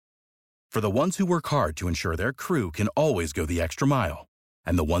For the ones who work hard to ensure their crew can always go the extra mile,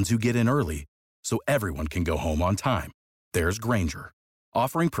 and the ones who get in early so everyone can go home on time, there's Grainger,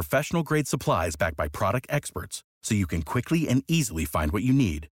 offering professional-grade supplies backed by product experts so you can quickly and easily find what you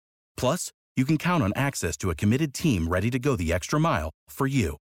need. Plus, you can count on access to a committed team ready to go the extra mile for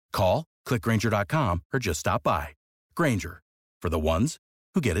you. Call, click Grainger.com, or just stop by. Grainger, for the ones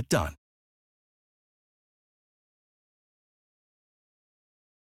who get it done.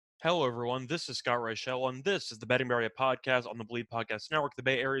 Hello, everyone. This is Scott Reichel, and this is the Betting Area Podcast on the Bleed Podcast Network, the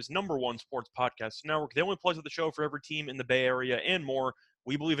Bay Area's #1 sports podcast network, the only place with the show for every team in the Bay Area and more.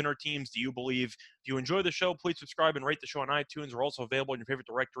 We believe in our teams. Do you believe? If you enjoy the show, please subscribe and rate the show on iTunes. We're also available in your favorite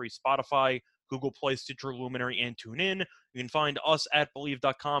directory, Spotify, Google Play, Stitcher, Luminary, and TuneIn. You can find us at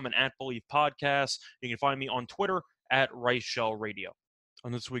Believe.com and at Believe Podcasts. You can find me on Twitter at Reichel Radio.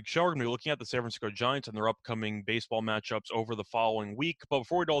 On this week's show, we're going to be looking at the San Francisco Giants and their upcoming baseball matchups over the following week. But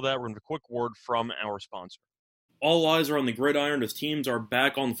before we do all that, we're going to have a quick word from our sponsor. All eyes are on the gridiron as teams are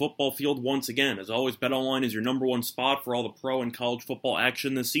back on the football field once again. As always, BetOnline is your #1 spot for all the pro and college football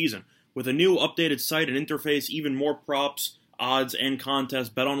action this season. With a new updated site and interface, even more props, odds, and contests,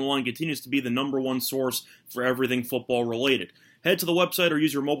 BetOnline continues to be the #1 source for everything football related. Head to the website or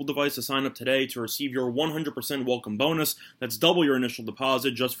use your mobile device to sign up today to receive your 100% welcome bonus. That's double your initial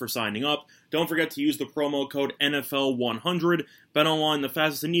deposit just for signing up. Don't forget to use the promo code NFL100. BetOnline, the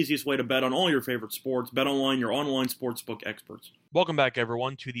fastest and easiest way to bet on all your favorite sports. BetOnline, your online sportsbook experts. Welcome back,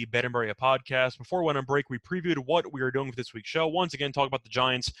 everyone, to the Bet Area Podcast. Before we went on break, we previewed what we are doing for this week's show. Once again, talk about the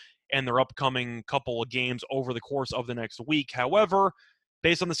Giants and their upcoming couple of games over the course of the next week. However,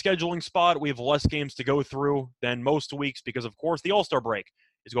 based on the scheduling spot, we have less games to go through than most weeks because, of course, the All-Star break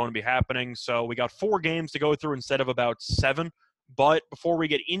is going to be happening. So we got 4 games to go through instead of about 7. But before we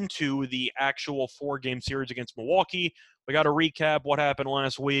get into the actual 4-game series against Milwaukee, we got to recap what happened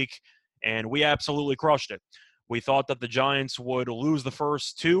last week, and we absolutely crushed it. We thought that the Giants would lose the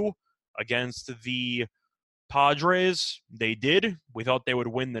first 2 against the Padres. They did. We thought they would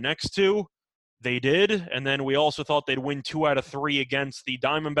win the next 2. They did, and then we also thought they'd win 2 out of 3 against the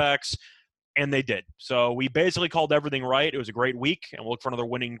Diamondbacks, and they did. So we basically called everything right. It was a great week, and we'll look for another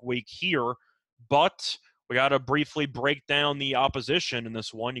winning week here. But we got to briefly break down the opposition in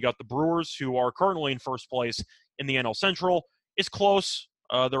this one. You got the Brewers, who are currently in first place in the NL Central. It's close.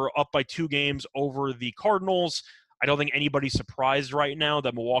 They're up by 2 games over the Cardinals. I don't think anybody's surprised right now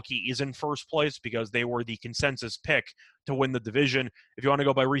that Milwaukee is in first place because they were the consensus pick to win the division. If you want to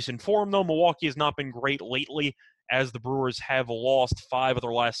go by recent form, though, Milwaukee has not been great lately as the Brewers have lost 5 of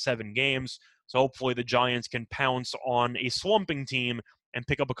their last 7 games. So hopefully the Giants can pounce on a slumping team and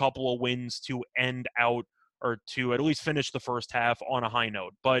pick up a couple of wins to end out or to at least finish the first half on a high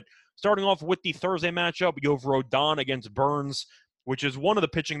note. But starting off with the Thursday matchup, you have Rodon against Burns, which is one of the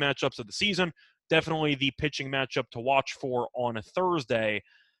pitching matchups of the season. Definitely the pitching matchup to watch for on a Thursday.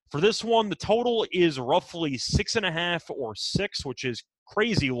 For this one, the total is roughly 6.5 or 6, which is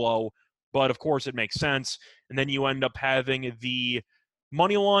crazy low, but of course it makes sense. And then you end up having the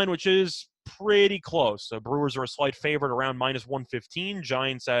money line, which is pretty close. So Brewers are a slight favorite around -115,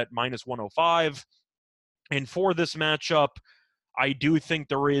 Giants at -105. And for this matchup, I do think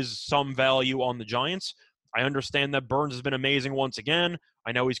there is some value on the Giants. I understand that Burns has been amazing once again.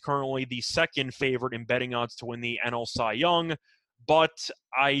 I know he's currently the second favorite in betting odds to win the NL Cy Young, but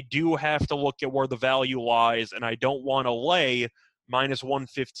I do have to look at where the value lies, and I don't want to lay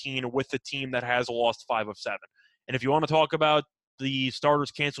 -115 with a team that has lost 5 of 7. And if you want to talk about the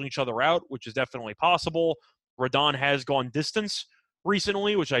starters canceling each other out, which is definitely possible, Rodon has gone distance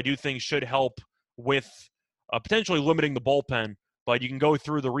recently, which I do think should help with potentially limiting the bullpen. But you can go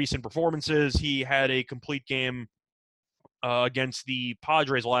through the recent performances. He had a complete game against the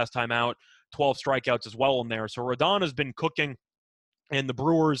Padres last time out, 12 strikeouts as well in there. So Rodon has been cooking, and the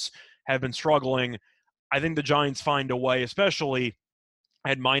Brewers have been struggling. I think the Giants find a way, especially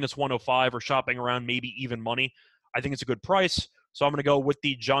at -105 or shopping around maybe even money. I think it's a good price. So I'm going to go with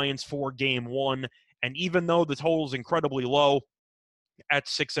the Giants for game 1. And even though the total is incredibly low at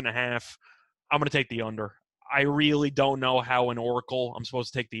 6.5, I'm going to take the under. I really don't know how in Oracle I'm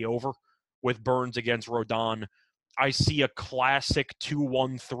supposed to take the over with Burns against Rodon. I see a classic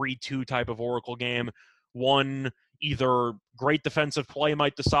 2-1, 3-2 type of Oracle game. One, either great defensive play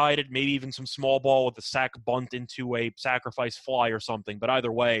might decide it, maybe even some small ball with a sack bunt into a sacrifice fly or something. But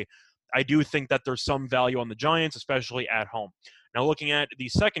either way, I do think that there's some value on the Giants, especially at home. Now, looking at the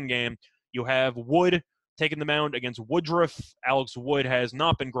second game, you have Wood taking the mound against Woodruff. Alex Wood has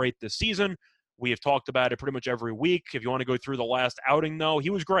not been great this season. We have talked about it pretty much every week. If you want to go through the last outing, though,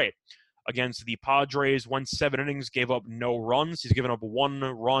 he was great. against the Padres. Went 7 innings, gave up no runs. He's given up 1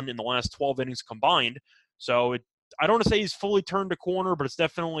 run in the last 12 innings combined. So I don't want to say he's fully turned a corner, but it's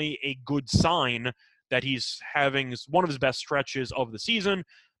definitely a good sign that he's having one of his best stretches of the season.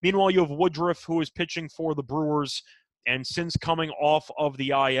 Meanwhile, you have Woodruff, who is pitching for the Brewers, and since coming off of the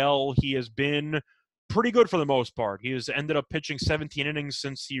IL, he has been pretty good for the most part. He has ended up pitching 17 innings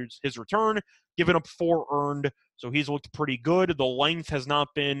since his return, given up 4 earned, so he's looked pretty good. The length has not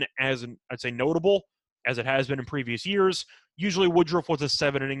been as, I'd say, notable as it has been in previous years. Usually Woodruff was a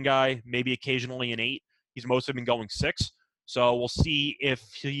 7-inning guy, maybe occasionally an 8. He's mostly been going 6. So we'll see if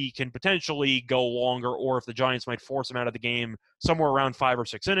he can potentially go longer or if the Giants might force him out of the game somewhere around 5 or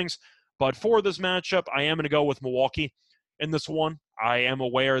 6 innings. But for this matchup, I am going to go with Milwaukee in this one. I am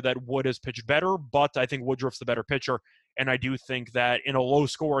aware that Wood has pitched better, but I think Woodruff's the better pitcher. And I do think that in a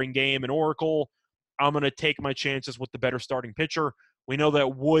low-scoring game in Oracle, I'm going to take my chances with the better starting pitcher. We know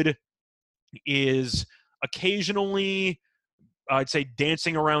that Wood is occasionally, I'd say,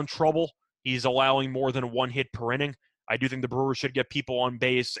 dancing around trouble. He's allowing more than 1 hit per inning. I do think the Brewers should get people on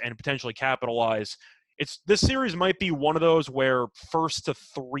base and potentially capitalize. This series might be one of those where 1st to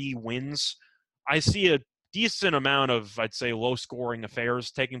 3 wins. I see a decent amount of, I'd say, low-scoring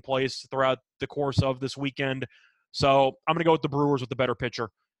affairs taking place throughout the course of this weekend. So I'm going to go with the Brewers with the better pitcher.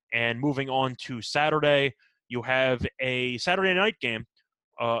 And moving on to Saturday, you have a Saturday night game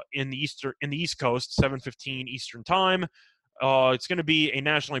in the East Coast, 7:15 Eastern Time. It's going to be a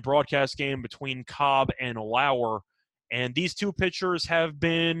nationally broadcast game between Cobb and Lauer. And these two pitchers have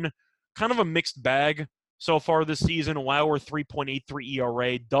been kind of a mixed bag so far this season. Lauer, 3.83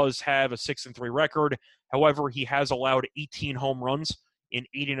 ERA, does have a 6-3 record. However, he has allowed 18 home runs in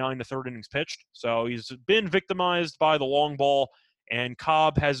 89 to 3rd innings pitched. So he's been victimized by the long ball. And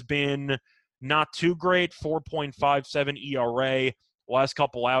Cobb has been not too great, 4.57 ERA. Last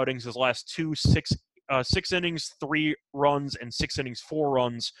couple outings, his last 6 innings, 3 runs, and 6 innings, 4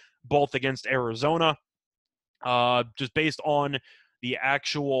 runs, both against Arizona. Just based on the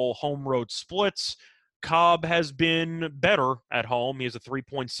actual home road splits, Cobb has been better at home. He has a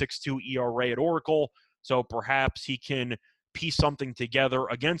 3.62 ERA at Oracle, so perhaps he can piece something together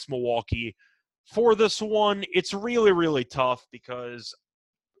against Milwaukee. For this one, it's really, really tough because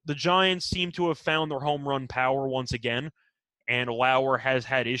the Giants seem to have found their home run power once again, and Lauer has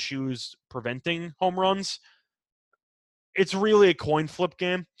had issues preventing home runs. It's really a coin flip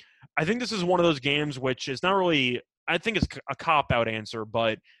game. I think this is one of those games which is not really, I think it's a cop-out answer,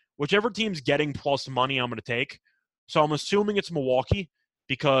 but whichever team's getting plus money, I'm going to take. So I'm assuming it's Milwaukee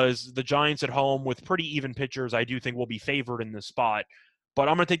because the Giants at home with pretty even pitchers, I do think will be favored in this spot. But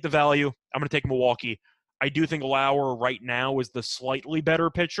I'm going to take the value. I'm going to take Milwaukee. I do think Lauer right now is the slightly better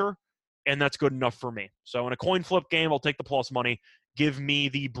pitcher, and that's good enough for me. So in a coin flip game, I'll take the plus money. Give me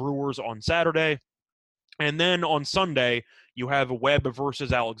the Brewers on Saturday. And then on Sunday, you have Webb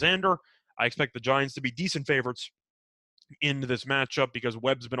versus Alexander. I expect the Giants to be decent favorites in this matchup because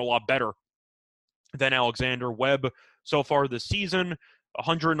Webb's been a lot better than Alexander. Webb so far this season,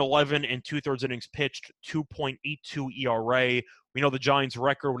 111 and 2/3 innings pitched, 2.82 ERA. We know the Giants'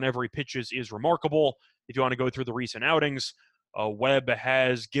 record whenever he pitches is remarkable. If you want to go through the recent outings, Webb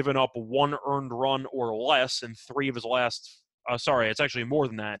has given up 1 earned run or less in 3 of his last. It's actually more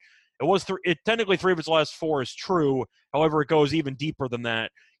than that. Technically 3 of his last 4 is true. However, it goes even deeper than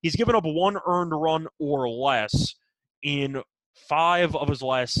that. He's given up 1 earned run or less in 5 of his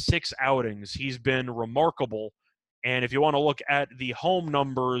last 6 outings. He's been remarkable. And if you want to look at the home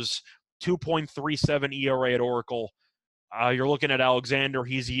numbers, 2.37 ERA at Oracle. You're looking at Alexander.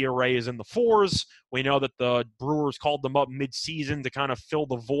 His ERA is in the 4s. We know that the Brewers called them up mid-season to kind of fill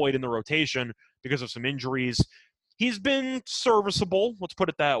the void in the rotation because of some injuries. He's been serviceable, let's put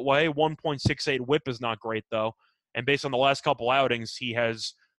it that way. 1.68 whip is not great, though. And based on the last couple outings, he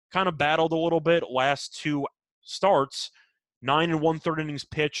has kind of battled a little bit. Last 2 starts, 9 1/3 innings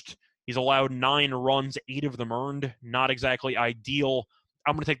pitched. He's allowed 9 runs, 8 of them earned. Not exactly ideal.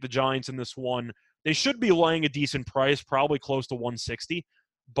 I'm going to take the Giants in this one. They should be laying a decent price, probably close to 160,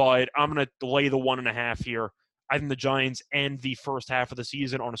 but I'm going to lay the 1.5 here. I think the Giants end the first half of the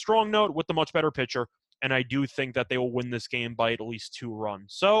season on a strong note with the much better pitcher, and I do think that they will win this game by at least 2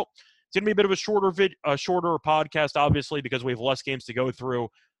 runs. So it's going to be a bit of a shorter podcast, obviously, because we have less games to go through,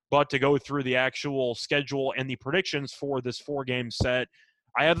 but to go through the actual schedule and the predictions for this 4-game set,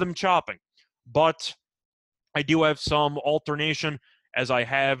 I have them chopping. But I do have some alternation, as I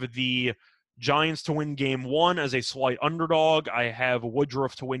have the Giants to win Game 1 as a slight underdog. I have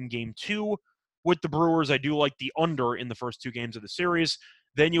Woodruff to win Game 2. With the Brewers, I do like the under in the first 2 games of the series.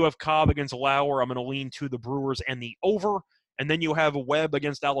 Then you have Cobb against Lauer. I'm going to lean to the Brewers and the over. And then you have Webb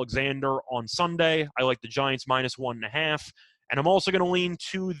against Alexander on Sunday. I like the Giants minus 1.5. And I'm also going to lean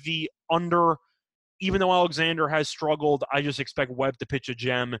to the under. Even though Alexander has struggled, I just expect Webb to pitch a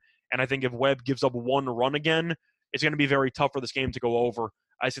gem. And I think if Webb gives up one run again, it's going to be very tough for this game to go over.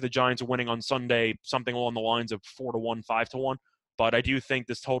 I see the Giants winning on Sunday, something along the lines of 4-1, 5-1. But I do think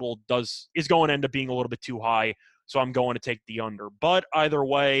this total is going to end up being a little bit too high. So I'm going to take the under. But either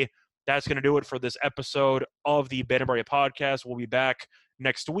way, that's going to do it for this episode of the Betting Barrier Podcast. We'll be back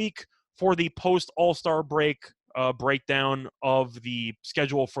next week for the post-All-Star break breakdown of the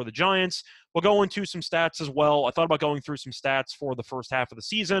schedule for the Giants. We'll go into some stats as well. I thought about going through some stats for the first half of the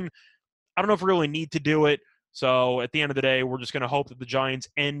season. I don't know if we really need to do it. So at the end of the day, we're just going to hope that the Giants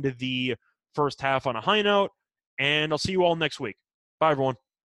end the first half on a high note. And I'll see you all next week. Bye, everyone.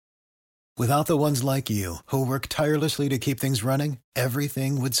 Without the ones like you, who work tirelessly to keep things running,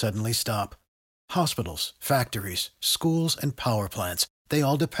 everything would suddenly stop. Hospitals, factories, schools, and power plants, they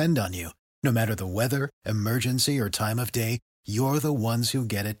all depend on you. No matter the weather, emergency, or time of day, you're the ones who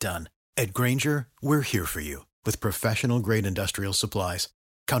get it done. At Grainger, we're here for you with professional-grade industrial supplies.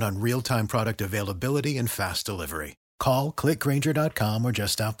 Count on real-time product availability and fast delivery. Call, click Grainger.com, or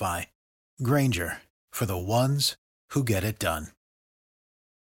just stop by. Grainger, for the ones who get it done.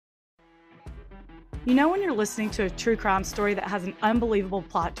 You know when you're listening to a true crime story that has an unbelievable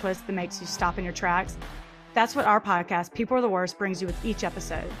plot twist that makes you stop in your tracks? That's what our podcast, People Are the Worst, brings you with each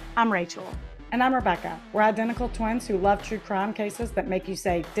episode. I'm Rachel. And I'm Rebecca. We're identical twins who love true crime cases that make you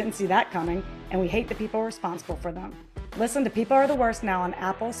say, didn't see that coming, and we hate the people responsible for them. Listen to People Are the Worst now on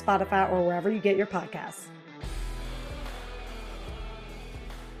Apple, Spotify, or wherever you get your podcasts.